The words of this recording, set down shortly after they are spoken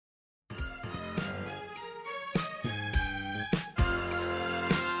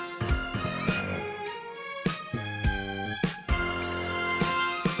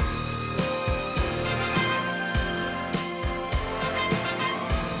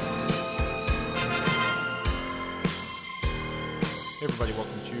Hey everybody,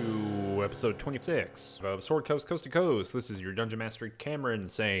 welcome to episode 26 of Sword Coast Coast to Coast. This is your Dungeon Master Cameron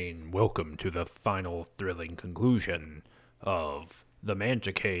saying, welcome to the final thrilling conclusion of the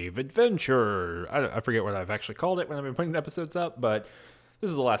Manta Cave adventure. I forget what I've actually called it when I've been putting the episodes up, but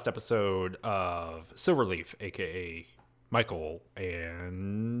this is the last episode of Silverleaf, aka Michael,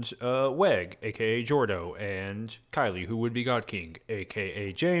 and Weg, aka Jordo, and Kylie, who would be God King,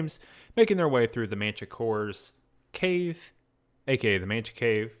 aka James, making their way through the Manticore's cave, aka the Manta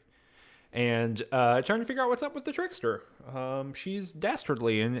Cave, and trying to figure out what's up with the Trickster. She's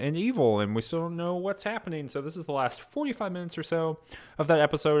dastardly and evil, and we still don't know what's happening. So this is the last 45 minutes or so of that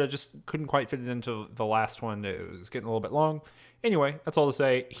episode. I just couldn't quite fit it into the last one. It was getting a little bit long. Anyway, that's all to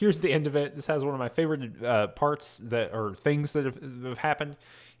say. Here's the end of it. This has one of my favorite parts that are things that have happened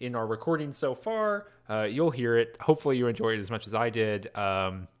in our recording so far. You'll hear it. Hopefully you enjoy it as much as I did.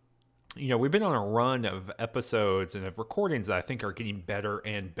 We've been on a run of episodes and of recordings that I think are getting better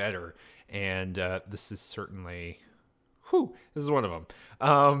and better. And this is certainly, this is one of them.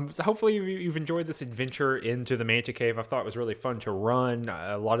 So hopefully you've enjoyed this adventure into the Manta Cave. I thought it was really fun to run.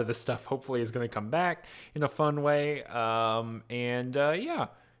 A lot of this stuff hopefully is going to come back in a fun way.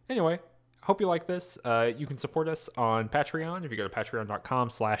 Anyway. Hope you like this. You can support us on Patreon if you go to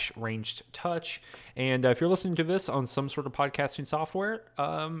patreon.com/rangedtouch. And if you're listening to this on some sort of podcasting software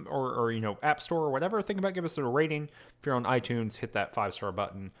or App Store or whatever, think about giving us a rating. If you're on iTunes, hit that 5-star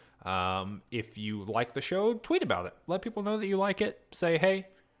button. If you like the show, tweet about it. Let people know that you like it. Say, hey,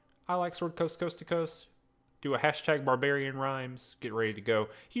 I like Sword Coast Coast to Coast. Do a hashtag barbarian rhymes. Get ready to go.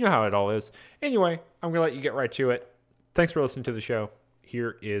 You know how it all is. Anyway, I'm going to let you get right to it. Thanks for listening to the show.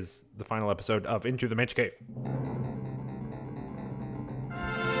 Here is the final episode of Into the Manta Cave.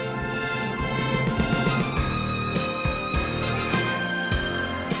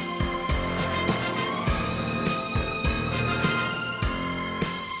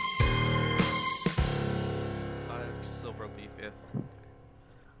 Silverleaf, if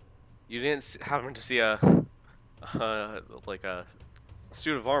you didn't happen to see a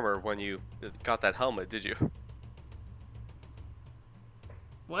suit of armor when you got that helmet, did you?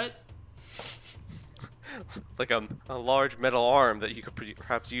 What? Like a large metal arm that you could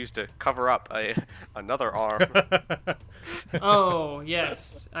perhaps use to cover up another arm. Oh,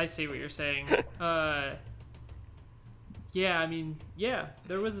 yes. I see what you're saying. Yeah,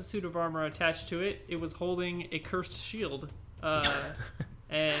 there was a suit of armor attached to it. It was holding a cursed shield.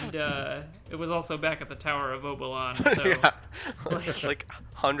 And it was also back at the Tower of Oberon. So, yeah. like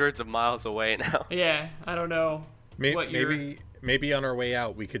hundreds of miles away now. Yeah, I don't know. Maybe on our way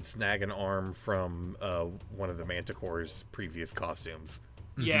out we could snag an arm from one of the Manticore's previous costumes.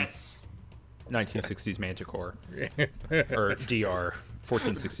 Yes. 1960s Manticore. Or DR.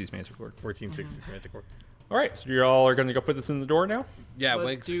 1460s Manticore. 1460s Manticore. All right, so you all are going to go put this in the door now? Yeah, Let's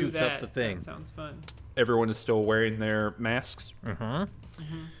Wig do scoops that. up the thing. That sounds fun. Everyone is still wearing their masks.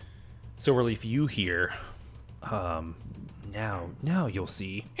 Silverleaf, you hear. Now you'll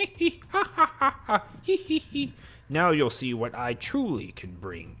see. Now you'll see what I truly can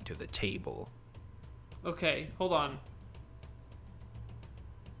bring to the table. Okay, hold on.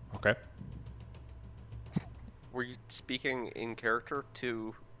 Okay. Were you speaking in character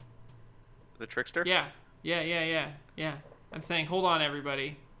to the Trickster? Yeah. I'm saying, hold on,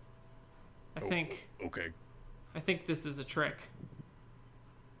 everybody. I think this is a trick.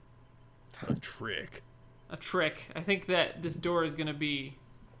 A trick. A trick. I think that this door is going to be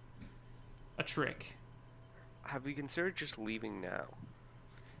a trick. Have we considered just leaving now?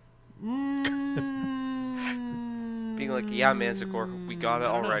 Being like, yeah, Manticore, we got it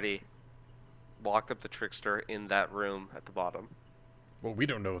already. Locked up the Trickster in that room at the bottom. Well, we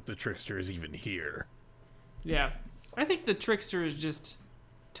don't know if the Trickster is even here. Yeah. I think the Trickster is just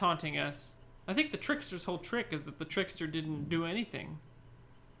taunting us. I think the Trickster's whole trick is that the Trickster didn't do anything.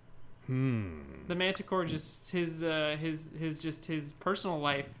 The Manticore just his personal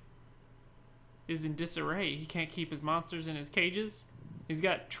life is in disarray. He can't keep his monsters in his cages. He's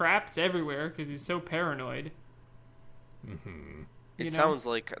got traps everywhere because he's so paranoid. It sounds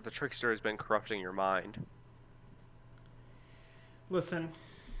like the Trickster has been corrupting your mind. Listen,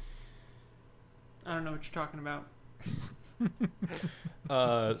 I don't know what you're talking about.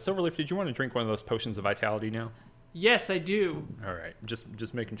 Silverleaf, did you want to drink one of those potions of vitality now? Yes, I do. All right,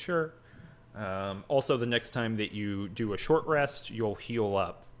 just making sure. Also, the next time that you do a short rest, you'll heal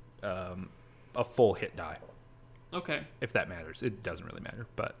up a full hit die. Okay. If that matters, it doesn't really matter.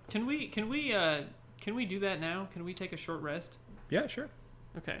 But can we do that now? Can we take a short rest? Yeah, sure.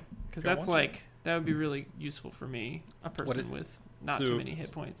 Okay, because If you that's want that would be really useful for me, a person with not too many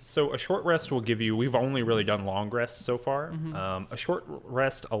hit points. So a short rest will give you. We've only really done long rests so far. A short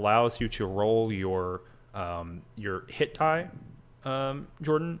rest allows you to roll your hit die,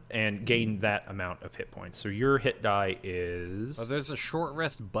 Jordan, and gain that amount of hit points. So your hit die is. Oh, there's a short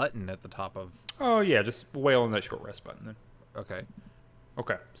rest button at the top of. Oh yeah, just wail on that short rest button then. Okay.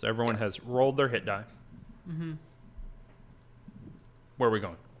 Okay, so everyone has rolled their hit die. Mm-hmm. Where are we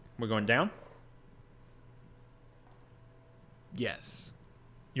going? We're going down? Yes.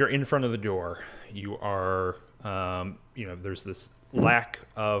 You're in front of the door. You are, there's this lack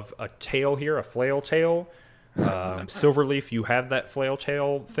of a tail here, a flail tail. Silverleaf, you have that flail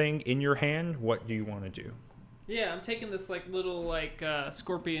tail thing in your hand. What do you want to do? Yeah, I'm taking this like little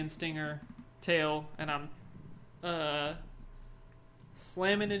scorpion stinger tail, and I'm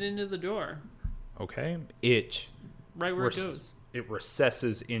slamming it into the door. Okay. It right where it goes. It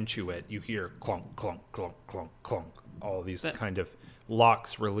recesses into it. You hear clunk, clunk, clunk, clunk, clunk. All these kind of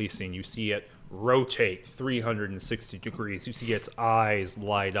locks releasing. You see it rotate 360 degrees. You see its eyes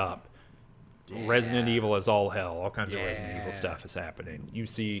light up. Yeah. Resident Evil is all hell. All kinds of Resident Evil stuff is happening. You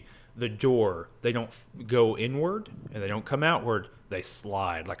see the door. They don't go inward and they don't come outward. They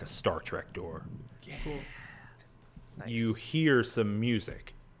slide like a Star Trek door. Yeah. Cool. Nice. You hear some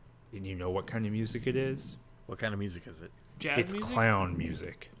music. And you know what kind of music it is? What kind of music is it? Jazz it's music? Clown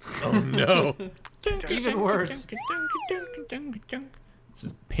music. Oh no! Even worse. This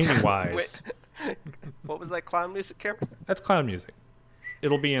is Pennywise. Wait, what was that clown music, Cameron? That's clown music.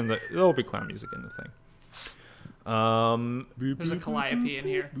 There'll be clown music in the thing. There's a calliope in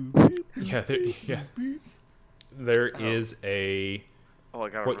here. There is a. Oh, I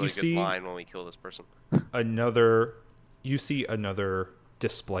got a really good line when we kill this person. You see another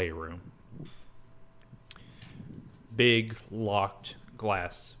display room. Big locked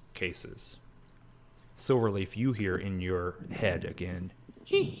glass cases. Silverleaf, you hear in your head again.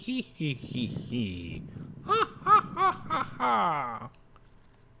 Hee hee hee hee hee. Ha ha ha ha ha.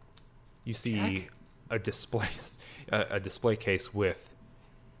 You see a display case with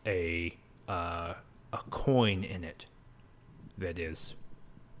a coin in it that is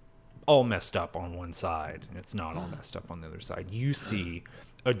all messed up on one side, and it's not all messed up on the other side. You see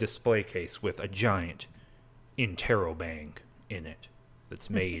a display case with a giant interrobang in it that's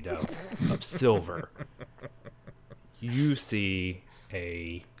made of silver. You see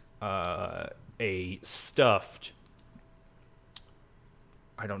a stuffed,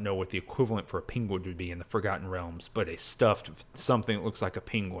 I don't know what the equivalent for a penguin would be in the Forgotten Realms, but a stuffed something that looks like a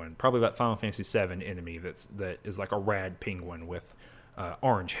penguin, probably that Final Fantasy VII enemy that is like a rad penguin with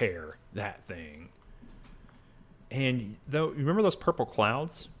orange hair, that thing. And though, you remember those purple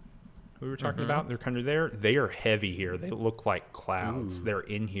clouds we were talking about? They're kind of there. They are heavy here. They look like clouds. Ooh. They're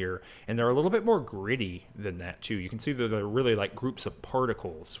in here, and they're a little bit more gritty than that too. You can see that they're really like groups of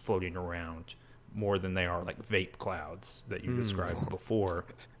particles floating around more than they are like vape clouds that you described before.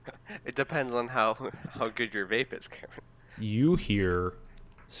 It depends on how good your vape is, Cameron. You hear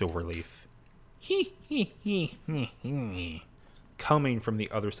Silverleaf hee hee hee hee hee coming from the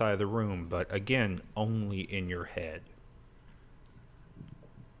other side of the room, but again, only in your head.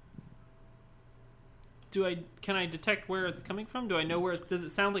 Can I detect where it's coming from? Do I know where? Does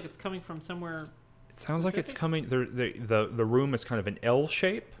it sound like it's coming from somewhere? It sounds like it's coming. The room is kind of an L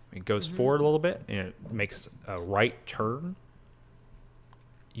shape. It goes forward a little bit, and it makes a right turn.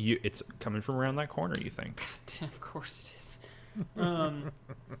 It's coming from around that corner, you think? Of course it is.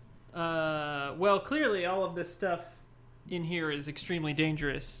 Well, clearly all of this stuff in here is extremely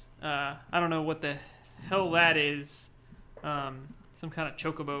dangerous. I don't know what the hell that is. Some kind of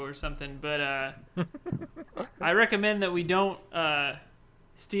chocobo or something, but I recommend that we don't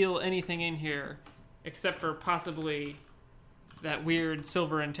steal anything in here except for possibly that weird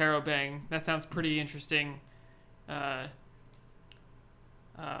silver interrobang. That sounds pretty interesting. And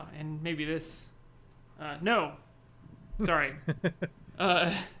maybe this. No. Sorry.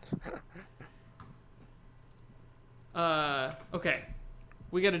 Okay.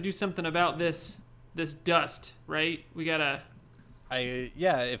 We got to do something about this dust, right? We got to...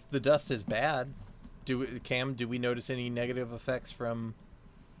 if the dust is bad, do we notice any negative effects from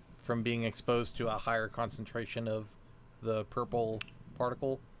being exposed to a higher concentration of the purple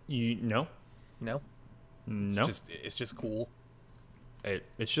particle? No. No? No. It's just cool.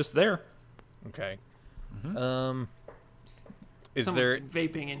 It's just there. Okay. Someone's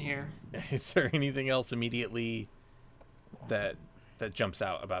vaping in here? Is there anything else immediately that jumps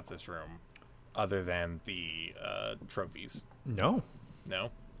out about this room other than the trophies? No.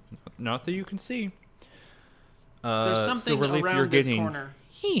 No? Not that you can see. There's something around this corner.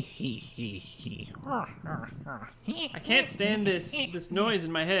 I can't stand this noise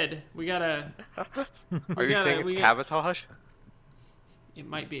in my head. We gotta. Are you saying it's cabotage? It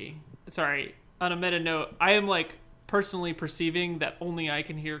might be. Sorry. On a meta note, I am like personally perceiving that only I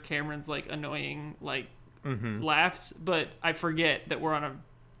can hear Cameron's like annoying like laughs, but I forget that we're on a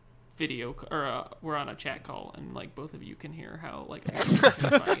video or we're on a chat call, and like both of you can hear how like.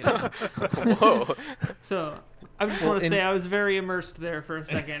 Whoa. So I just want to say I was very immersed there for a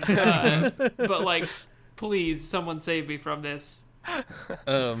second, but like, please, someone save me from this.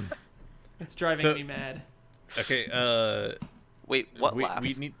 It's driving me mad. Okay. Wait, what laughs?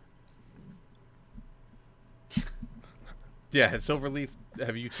 We need. Yeah, has Silverleaf,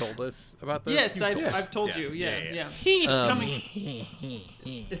 have you told us about this? Yes, I've told you. Yeah. It's coming.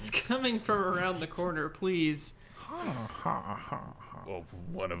 It's coming from around the corner. Please. Well,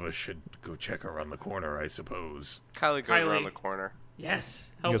 one of us should go check around the corner, I suppose. Kylie goes around the corner. Yes.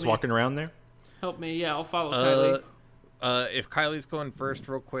 You guys walking around there? Help me. Yeah, I'll follow Kylie. If Kylie's going first,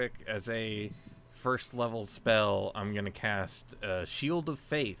 real quick, as a first level spell, I'm gonna cast Shield of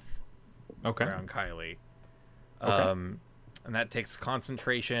Faith around Kylie. Okay. And that takes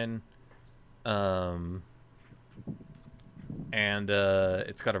concentration. And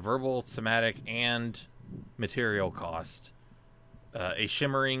it's got a verbal, somatic, and material cost. A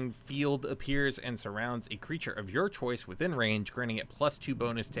shimmering field appears and surrounds a creature of your choice within range, granting it +2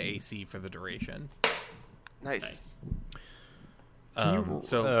 bonus to AC for the duration. Nice. Can you,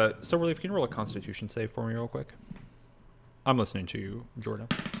 Silverleaf, can you roll a Constitution save for me real quick? I'm listening to you, Jordan.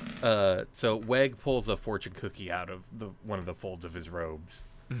 So Weg pulls a fortune cookie out of one of the folds of his robes,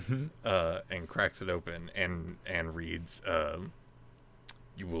 and cracks it open and reads,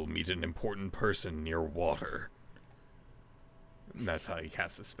 "You will meet an important person near water." And that's how he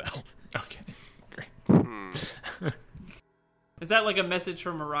casts a spell. Okay, great. Is that like a message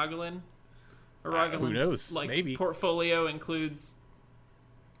from Aragalin? Aragolin's who knows? Like, maybe portfolio includes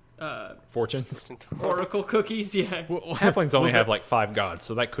Fortunes. oracle cookies. Yeah. Halflings only have like 5 gods,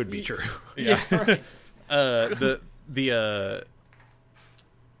 so that could be true. Yeah. Right.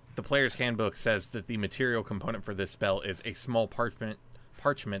 The player's handbook says that the material component for this spell is a small parchment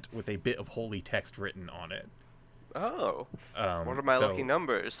with a bit of holy text written on it. Oh. What are my lucky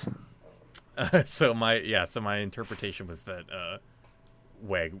numbers? So my interpretation was that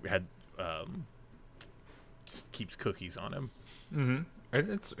Weg had just keeps cookies on him. Mm-hmm.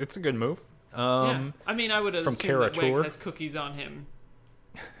 It's a good move. Yeah. I mean, I would assume that Weg has cookies on him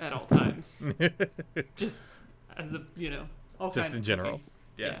at all times. Just as a, all just kinds in of general. cookies.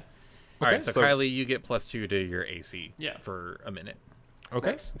 Yeah. All right, so Kylie, you get +2 to your AC for a minute.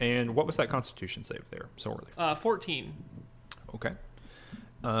 Okay. Nice. And what was that Constitution save there, Silverleaf? 14. Okay.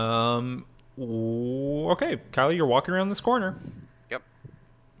 Okay, Kylie, you're walking around this corner. Yep.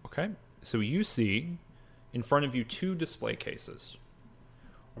 Okay. So you see in front of you 2 display cases.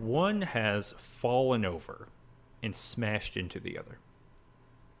 One has fallen over and smashed into the other.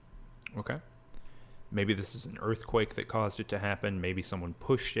 Okay. Maybe this is an earthquake that caused it to happen. Maybe someone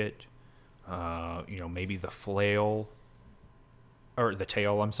pushed it. Maybe the flail, or the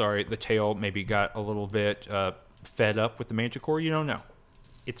tail, I'm sorry. The tail maybe got a little bit fed up with the manticore. You don't know.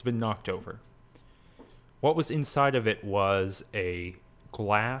 It's been knocked over. What was inside of it was a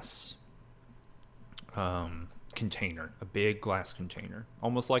glass container, a big glass container,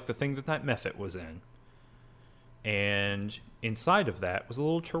 almost like the thing that Mephit was in. And inside of that was a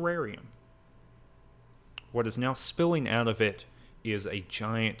little terrarium. What is now spilling out of it is a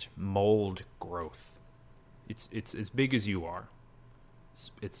giant mold growth. It's as big as you are.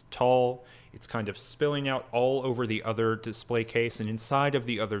 It's tall. It's kind of spilling out all over the other display case, and inside of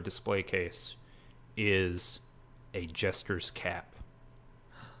the other display case is a jester's cap.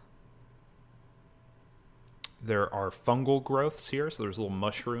 There are fungal growths here, so there's little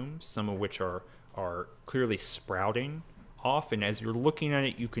mushrooms, some of which are clearly sprouting off, and as you're looking at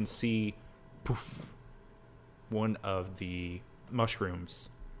it, you can see, poof, one of the mushrooms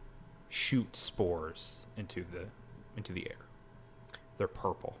shoot spores into the air. They're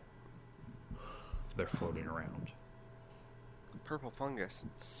purple. They're floating around. Purple fungus.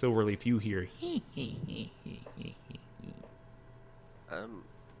 Silverleaf, you hear.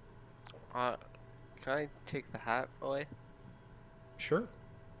 Can I take the hat away? Sure.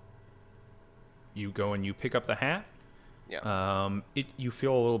 You go and you pick up the hat. Yeah. You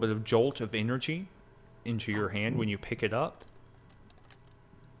feel a little bit of jolt of energy into your hand when you pick it up,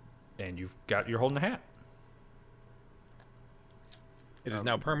 and you're holding the hat. It is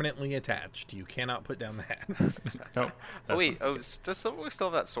now permanently attached. You cannot put down the hat. No. Oh wait. Does Silverleaf still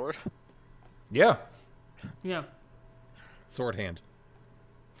have that sword? Yeah. Yeah. Sword hand.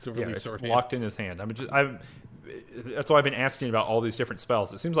 Silverleaf it's sword. locked in his hand. That's why I've been asking about all these different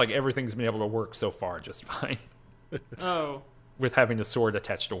spells. It seems like everything's been able to work so far just fine Oh, with having a sword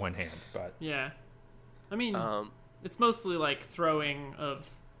attached to one hand. But yeah. I mean, it's mostly like throwing of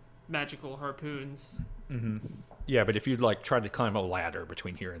magical harpoons. yeah, but if you'd like tried to climb a ladder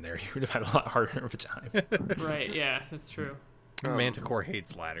between here and there, you would have had a lot harder of a time. Right, yeah, that's true. Manticore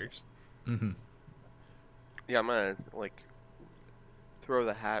hates ladders. Yeah, I'm gonna like throw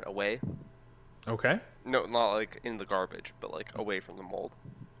the hat away. Okay. No, not like in the garbage, but like away from the mold.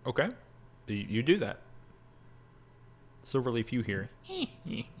 Okay. You do that. Silverleaf, you hear.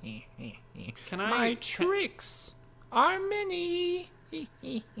 Can I? My tricks are many. It's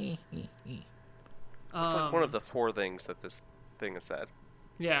like one of the 4 things that this thing has said.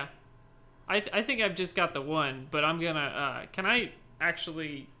 Yeah, I think I've just got the one, but I'm gonna. Can I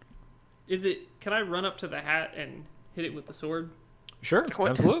actually? Can I run up to the hat and hit it with the sword? Sure,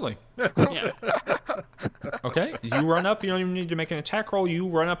 absolutely. Yeah. Okay, you run up. You don't even need to make an attack roll. You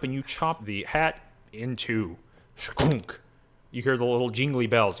run up and you chop the hat in two. Shkunk. You hear the little jingly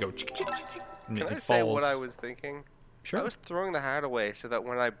bells go. And Can I it say falls. what I was thinking? Sure. I was throwing the hat away so that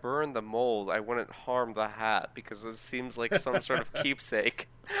when I burn the mold, I wouldn't harm the hat because it seems like some sort of keepsake.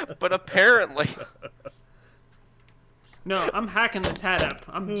 But apparently, No, I'm hacking this hat up.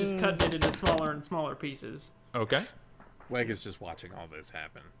 I'm just cutting it into smaller and smaller pieces. Okay. Weg is just watching all this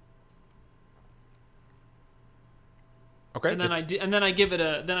happen. Okay. And then it's-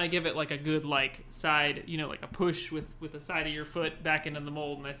 I give it like a good like side, like a push with the side of your foot back into the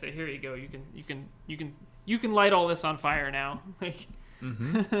mold, and I say, here you go. You can light all this on fire now. Like,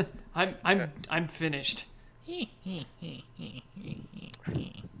 I'm finished.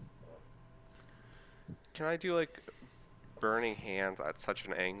 can I do like burning hands at such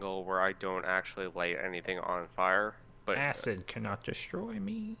an angle where I don't actually light anything on fire, but acid cannot destroy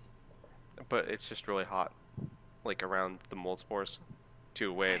me. it's just really hot, like around the mold spores, to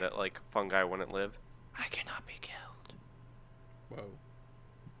a way that like fungi wouldn't live. I cannot be killed. Whoa.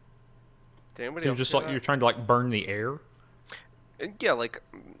 Did anybody So you're else just do like that? you're trying to like burn the air. Yeah, like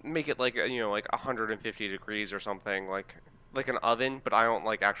make it like like 150 degrees or something, like an oven. But I don't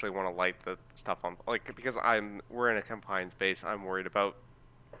like actually want to light the stuff on, like, because we're in a confined space. I'm worried about.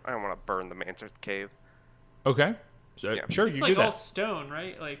 I don't want to burn the mantis cave. Okay. So, Yeah. Sure, It's you like do all that. stone,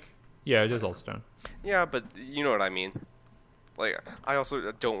 right? Like, Yeah, it is all stone. Yeah, but you know what I mean. Like, I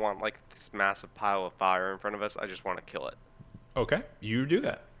also don't want like this massive pile of fire in front of us. I just want to kill it. Okay, you do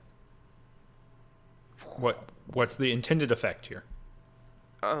that. What's the intended effect here?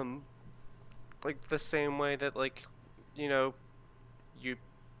 Like the same way that like, you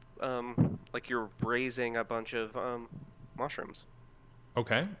like you're braising a bunch of mushrooms.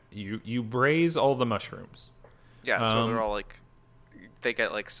 Okay, you braise all the mushrooms. Yeah, so they're Um, all like, they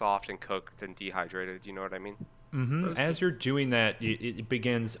get like soft and cooked and dehydrated. You know what I mean? As you're doing that, it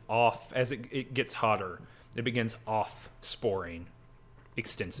begins off as it gets hotter. It begins off sporing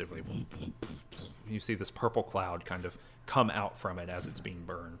extensively. You see this purple cloud kind of come out from it as it's being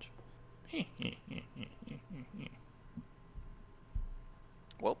burned.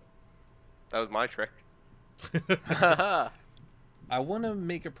 Well, that was my trick. I want to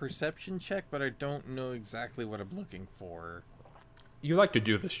make a perception check, but I don't know exactly what I'm looking for. You like to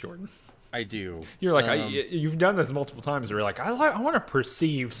do this, Jordan. I do. You're like you've done this multiple times. Where you're like, I want to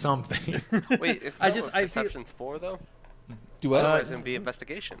perceive something. Wait, is I that just- what I feel- perception's for though? Do I? Otherwise, it'd be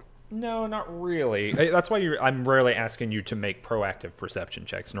investigation. No, not really. That's why I'm rarely asking you to make proactive perception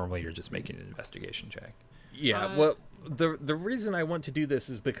checks. Normally, you're just making an investigation check. Yeah. Well, the reason I want to do this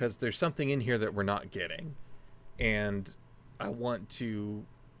is because there's something in here that we're not getting, and I want to.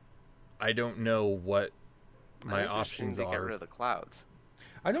 I don't know what my options to get are. rid of the clouds.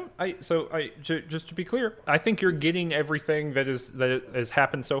 Just to be clear, I think you're getting everything that has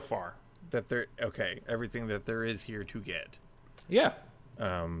happened so far. That there. Okay. Everything that there is here to get. Yeah.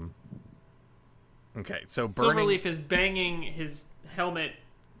 Okay. So burning. Silverleaf is banging his helmet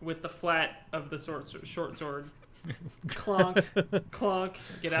with the flat of the short sword. Clonk, clonk.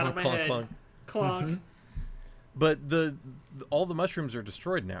 Get out of my Clonk, head. clonk. Clonk. But all the mushrooms are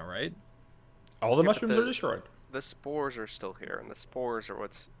destroyed now, right? All the Yeah, but mushrooms the- are destroyed. The spores are still here, and the spores are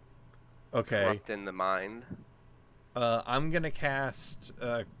what's Okay. corrupt in the mind. I'm gonna cast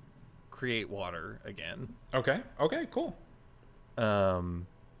create water again, Okay. Okay. Cool.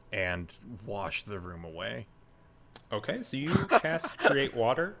 and wash the room away. Okay. So you cast create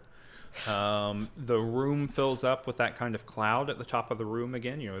water. The room fills up with that kind of cloud at the top of the room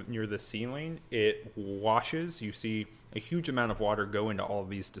again, near the ceiling. It washes. You see a huge amount of water go into all of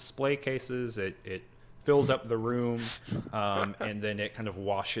these display cases. It fills up the room, and then it kind of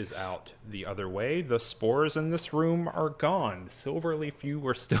washes out the other way. The spores in this room are gone. Silverleaf, you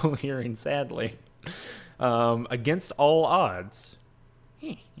were still hearing sadly. Against all odds.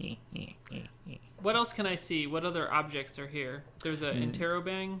 What else can I see? What other objects are here? There's an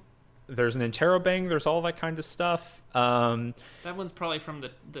interrobang. There's an interrobang. There's all that kind of stuff. That one's probably from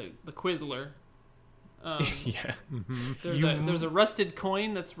the Quizzler. Yeah. There's a rusted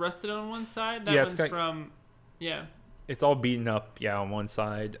coin that's rusted on one side. That Yeah, one's from. Yeah. It's all beaten up, on one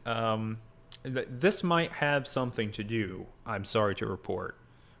side. This might have something to do, I'm sorry to report,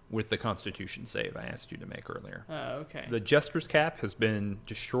 with the Constitution save I asked you to make earlier. Oh, okay. The Jester's Cap has been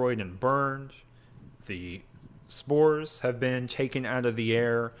destroyed and burned. The spores have been taken out of the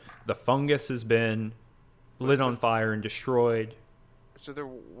air. The fungus has been lit on fire and destroyed. So there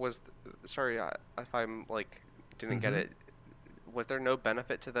was, sorry, if I'm like didn't get it. Was there no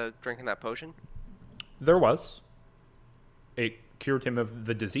benefit to the drinking that potion? There was. It cured him of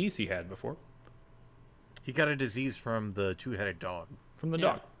the disease he had before. He got a disease from the two-headed dog. From the Yeah.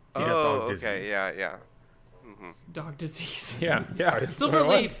 dog. He got Oh, dog okay, disease. yeah. Dog disease. Yeah. That's what it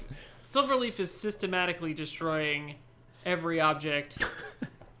was. Silverleaf is systematically destroying every object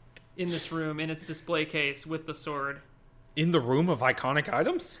in this room in its display case with the sword. In the room of iconic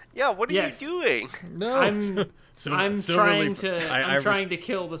items? Yeah, what are Yes. you doing? No, I'm trying to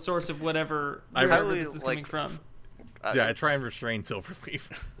kill the source of whatever wherever Kylie, this is coming like, from. Yeah, I try and restrain Silverleaf.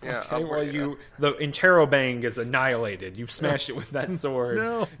 Yeah, Okay, well, the interrobang is annihilated. You've smashed it with that sword.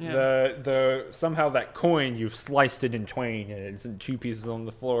 No. Yeah. The somehow that coin, you've sliced it in twain, and it's in two pieces on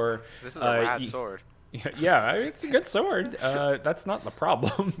the floor. This is a rad y- sword. Yeah, it's a good sword. That's not the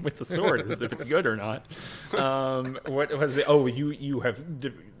problem with the sword, is if it's good or not. What was it? Oh, you have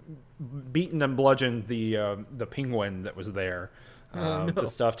beaten and bludgeoned the penguin that was there, the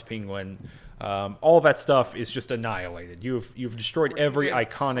stuffed penguin. All that stuff is just annihilated. You've destroyed every We're doing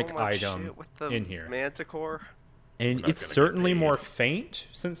iconic so much item shit with the in here, Manticore. and not it's gonna get certainly paid. more faint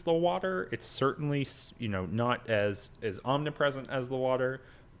since the water. It's certainly not as omnipresent as the water,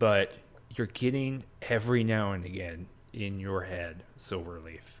 but you're getting every now and again in your head,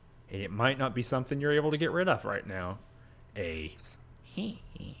 Silverleaf, and it might not be something you're able to get rid of right now.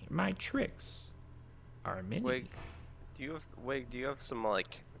 My tricks are many. Wig, do you have some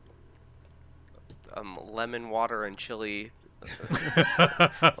like lemon water and chili?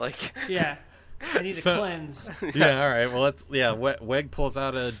 Like Yeah. I need a So- cleanse. Yeah, all right. Well, Weg pulls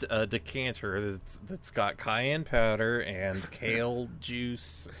out a decanter that's got cayenne powder and kale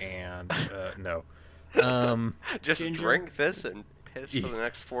juice and no. just Ginger. drink this and piss for the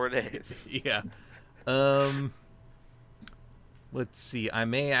next 4 days. Yeah. Let's see. I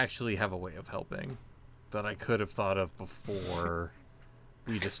may actually have a way of helping that I could have thought of before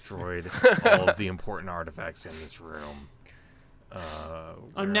we destroyed all of the important artifacts in this room.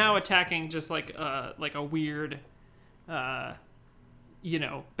 I'm now attacking just like a weird, like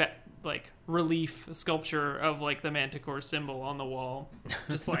relief sculpture of like the Manticore symbol on the wall,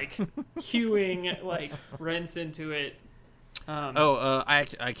 just like hewing like rents into it.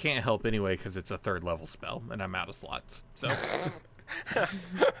 I can't help anyway because it's a 3rd level spell and I'm out of slots. So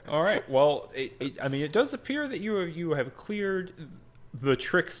All right. Well, it does appear that you have cleared the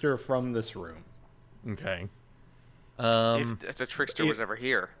trickster from this room, okay. If the trickster was ever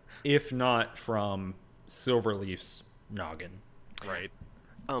here. if not from Silverleaf's noggin. Right.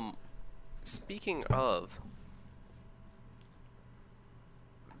 Speaking of,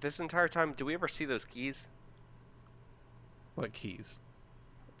 this entire time, do we ever see those keys? What keys?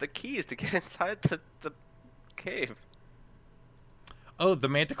 The keys to get inside the cave. Oh, the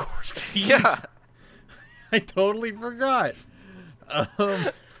Manticore's keys. Yeah. I totally forgot.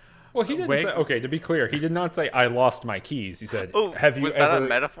 Well, he didn't Wait. say. Okay, to be clear, he did not say I lost my keys. He said, Oh, "Have you was ever?" that a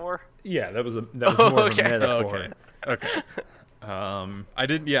metaphor? Yeah, that was more of okay. a metaphor. Okay. Okay. I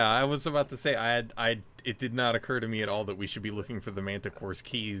didn't. Yeah, I was about to say it did not occur to me at all that we should be looking for the Manticore's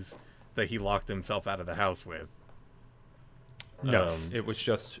keys that he locked himself out of the house with. No, it was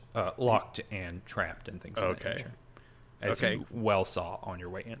just locked and trapped and things of that Okay. nature. As Okay. you well saw on your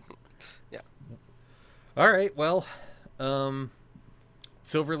way in. Yeah. All right. Well,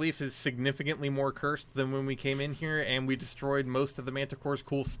 Silverleaf is significantly more cursed than when we came in here, and we destroyed most of the Manticore's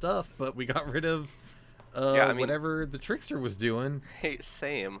cool stuff, but we got rid of whatever the trickster was doing. Hey,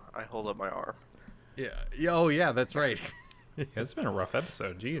 same. I hold up my arm. Yeah. Oh, yeah. That's right. Yeah, it's been a rough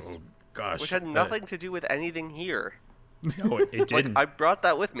episode. Jeez. Oh, gosh. Which had nothing to do with anything here. No, it Like, didn't. I brought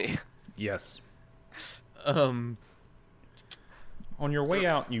that with me. Yes. Um. On your way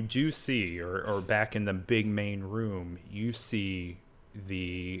out, you do see, or back in the big main room, you see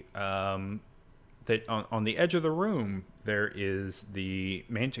the that on the edge of the room there is the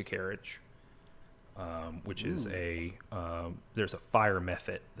manta carriage, which is there's a fire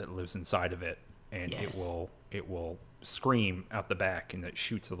method that lives inside of it, and Yes. it will scream out the back, and it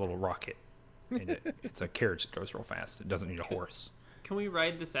shoots a little rocket, and it's a carriage that goes real fast. It doesn't need a horse. Can we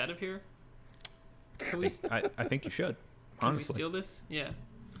ride this out of here? Can we, I think you should. can we Honestly, steal this? Yeah.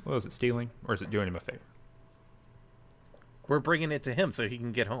 well, is it stealing or is it doing him a favor? We're bringing it to him so he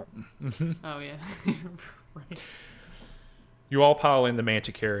can get home. Oh yeah. Right. You all pile in the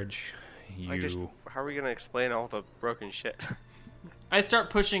manta carriage. How are we gonna explain all the broken shit? I start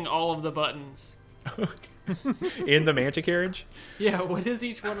pushing all of the buttons. in the manta carriage. Yeah. What does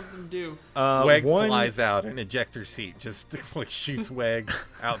each one of them do? Weg One flies out, an ejector seat just like shoots Weg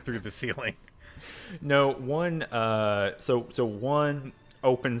out through the ceiling. No, one. So one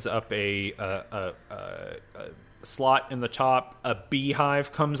opens up a slot in the top. A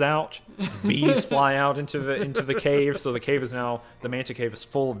beehive comes out. Bees fly out into the cave. So the cave is now, the manta cave is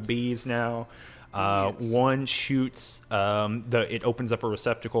full of bees now. Bees. One shoots. It opens up a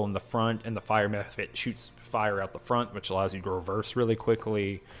receptacle in the front, and the fire method shoots fire out the front, which allows you to reverse really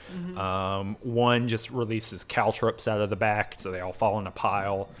quickly. One just releases caltrops out of the back, so they all fall in a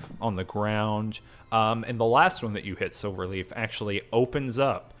pile on the ground. And the last one that you hit, Silverleaf, actually opens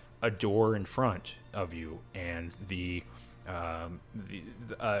up a door in front of you, and a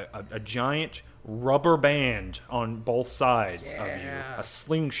giant rubber band on both sides of you, a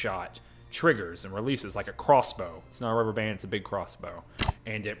slingshot, triggers and releases like a crossbow. It's not a rubber band, it's a big crossbow.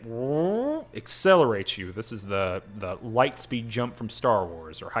 And it accelerates you. This is the light speed jump from Star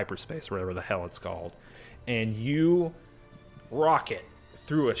Wars or hyperspace, or whatever the hell it's called. And you rocket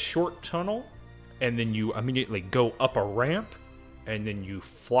through a short tunnel, and then you immediately go up a ramp, and then you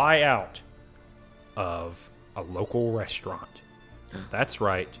fly out of a local restaurant. That's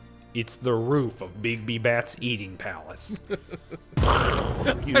right. It's the roof of Big B Bat's eating palace.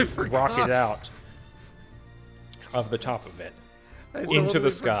 You rocket out of the top of it into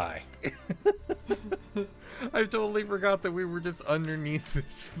the sky. I totally forgot that we were just underneath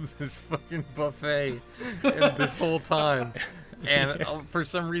this fucking buffet this whole time. And for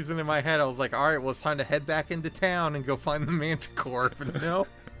some reason in my head, I was like, all right, well, it's time to head back into town and go find the Manticore. But no.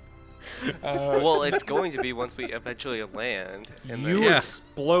 Well, it's going to be once we eventually land. And You then,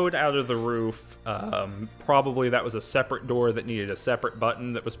 explode out of the roof. Probably that was a separate door that needed a separate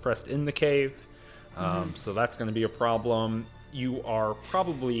button that was pressed in the cave. So that's going to be a problem. You are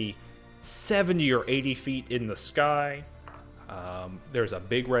probably 70 or 80 feet in the sky. There's a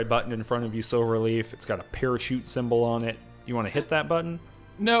big red button in front of you, Silverleaf. It's got a parachute symbol on it. You want to hit that button?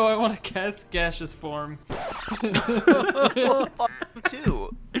 No, I want to cast gaseous form. well, fuck you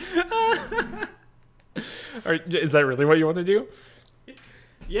too. Is that really what you want to do?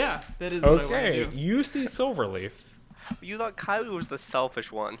 Yeah, that is what I want Okay, to do. you see Silverleaf. You thought Kylie was the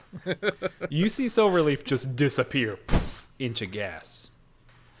selfish one. You see Silverleaf just disappear into gas.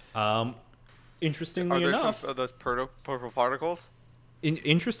 Interestingly Are there enough, some of those purple particles?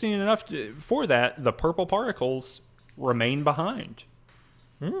 interesting enough for that, the purple particles remain behind.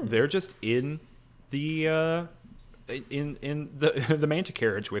 They're just in the the manta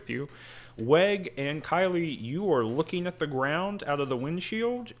carriage with you. Weg and Kylie, you are looking at the ground out of the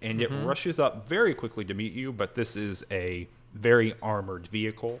windshield, and it rushes up very quickly to meet you, but this is a very armored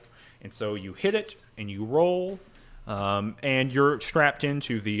vehicle. And so you hit it, and you roll, and you're strapped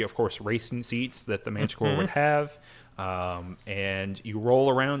into the, of course, racing seats that the Manticore would have. And you roll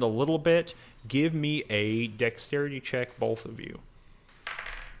around a little bit. Give me a dexterity check, both of you.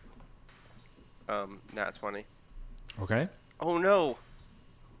 Nat 20. Okay. Oh no!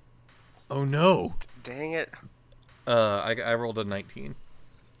 Oh no! Dang it! I rolled a 19.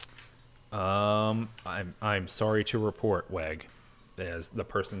 I'm sorry to report, Weg, as the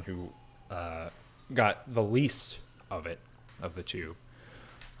person who got the least of it, of the two.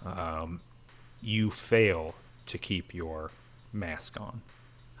 You fail to keep your mask on.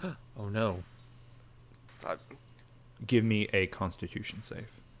 Oh no! Give me a Constitution save.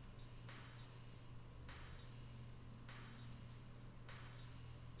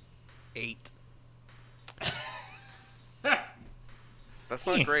 8. That's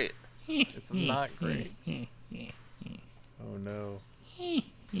not great. It's not great. Oh no!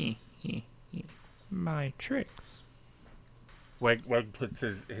 My tricks. Weg puts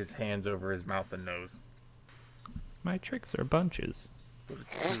his hands over his mouth and nose. My tricks are bunches. But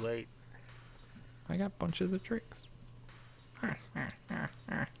it's too late. I got bunches of tricks.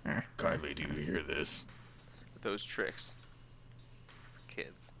 Kylie, do you hear this? Those tricks. For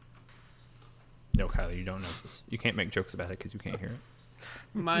kids. No, Kylie, you don't know this. You can't make jokes about it because you can't hear it.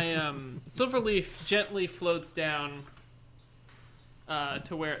 My Silverleaf gently floats down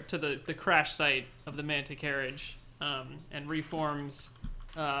to the crash site of the Manta carriage, and reforms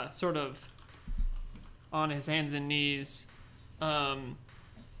sort of on his hands and knees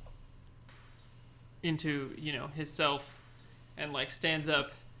into his self, and like stands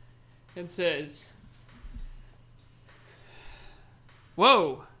up and says,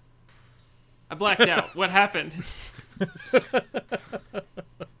 "Whoa, I blacked out. What happened?"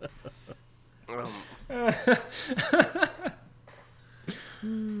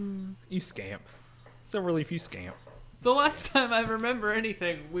 You scamp. Silverleaf, you scamp. The last time I remember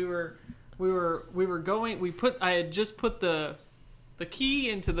anything, I had just put the key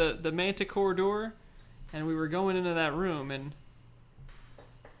into the Manticore door, and we were going into that room, and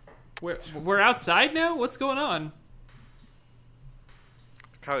we're outside now? What's going on?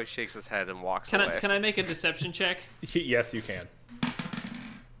 Kylie shakes his head and walks away. Can I make a deception check? Yes, you can.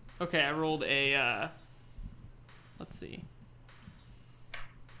 Okay, I rolled a let's see.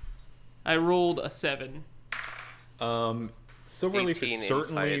 I rolled a 7. Silverleaf 18 is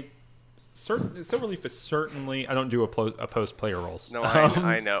certainly insight. Silverleaf is certainly. I don't do opposed player rolls. No,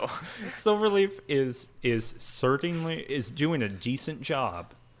 I know. Silverleaf is certainly doing a decent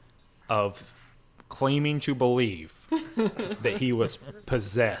job of claiming to believe that he was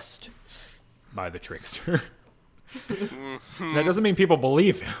possessed by the trickster. That doesn't mean people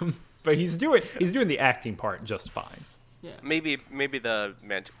believe him, but he's doing the acting part just fine. Yeah. Maybe the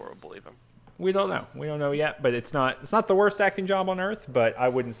Manticore will believe him. We don't know. We don't know yet, but it's not the worst acting job on earth. But I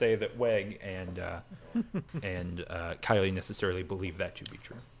wouldn't say that Weg and Kylie necessarily believe that to be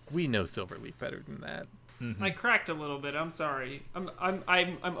true. We know Silverleaf better than that. I cracked a little bit. I'm sorry.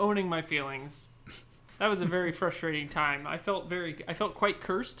 I'm owning my feelings. That was a very frustrating time. I felt quite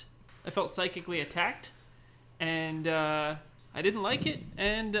cursed. I felt psychically attacked, and I didn't like it.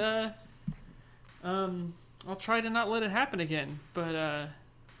 And I'll try to not let it happen again. But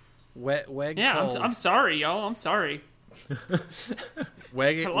Weg yeah, calls, I'm sorry, y'all. I'm sorry.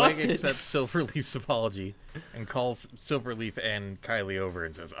 Weg lost it. accepts Silverleaf's apology and calls Silverleaf and Kylie over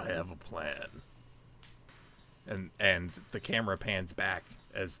and says, "I have a plan." And the camera pans back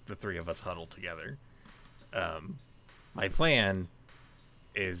as the three of us huddle together. My plan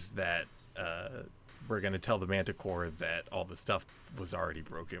is that we're going to tell the Manticore that all the stuff was already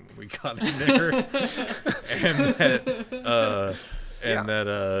broken when we got in there, and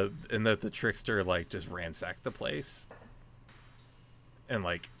that the trickster like just ransacked the place and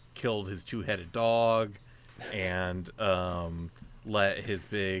like killed his 2-headed dog and let his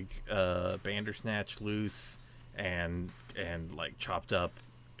big Bandersnatch loose and like chopped up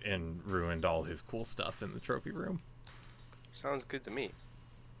and ruined all his cool stuff in the trophy room. Sounds good to me.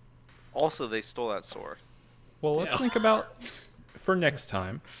 Also, they stole that sword. Well, let's think about for next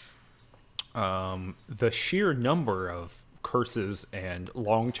time. The sheer number of curses and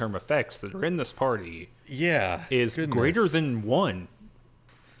long-term effects that are in this party is greater than one.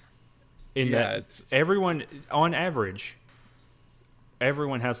 It's everyone, on average,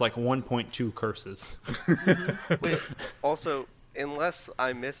 everyone has like 1.2 curses. Wait, also, unless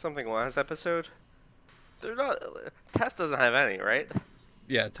I missed something last episode, they're not. Tess doesn't have any, right?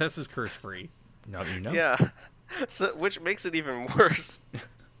 Yeah, Tess is curse free. Now you know. Yeah, so which makes it even worse.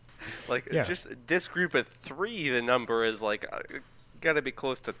 Just this group of 3, the number is like got to be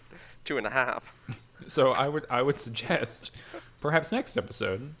close to 2.5. So I would suggest perhaps next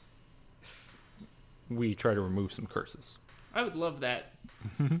episode we try to remove some curses. I would love that.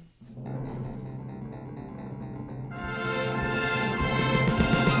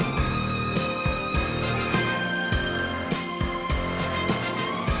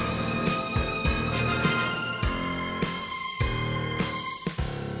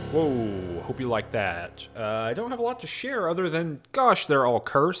 Whoa, hope you like that. I don't have a lot to share other than, gosh, they're all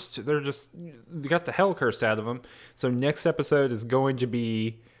cursed. They got the hell cursed out of them. So next episode is going to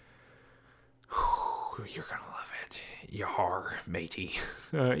be, you're going to love it. Yar, matey.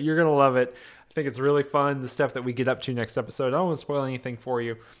 You're going to love it. I think it's really fun, the stuff that we get up to next episode. I don't want to spoil anything for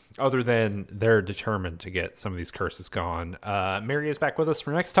you other than they're determined to get some of these curses gone. Mary is back with us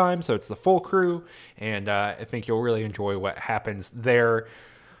for next time, so it's the full crew, and I think you'll really enjoy what happens there.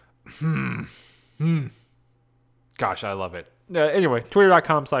 Gosh, I love it. Anyway,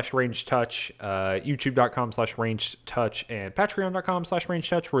 twitter.com/rangedtouch, youtube.com/rangedtouch, and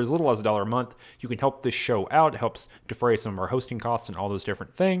patreon.com/rangedtouch. For as little as $1 a month, you can help this show out. It helps defray some of our hosting costs and all those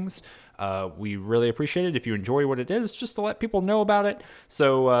different things. We really appreciate it if you enjoy what it is, just to let people know about it.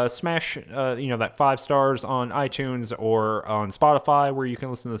 So smash that 5 stars on iTunes or on Spotify, where you can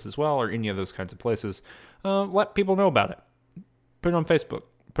listen to this as well, or any of those kinds of places. Let people know about it. Put it on Facebook.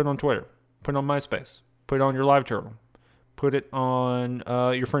 Put it on Twitter. Put it on MySpace. Put it on your live journal. Put it on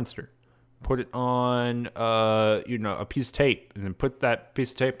your Friendster. Put it on a piece of tape, and then put that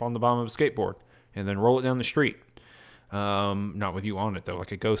piece of tape on the bottom of a skateboard, and then roll it down the street. Not with you on it though,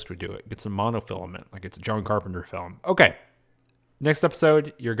 like a ghost would do it. Get some monofilament, like it's a John Carpenter film. Okay. Next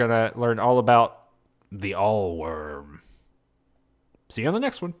episode, you're gonna learn all about the all worm. See you on the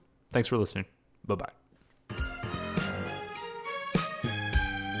next one. Thanks for listening. Bye-bye.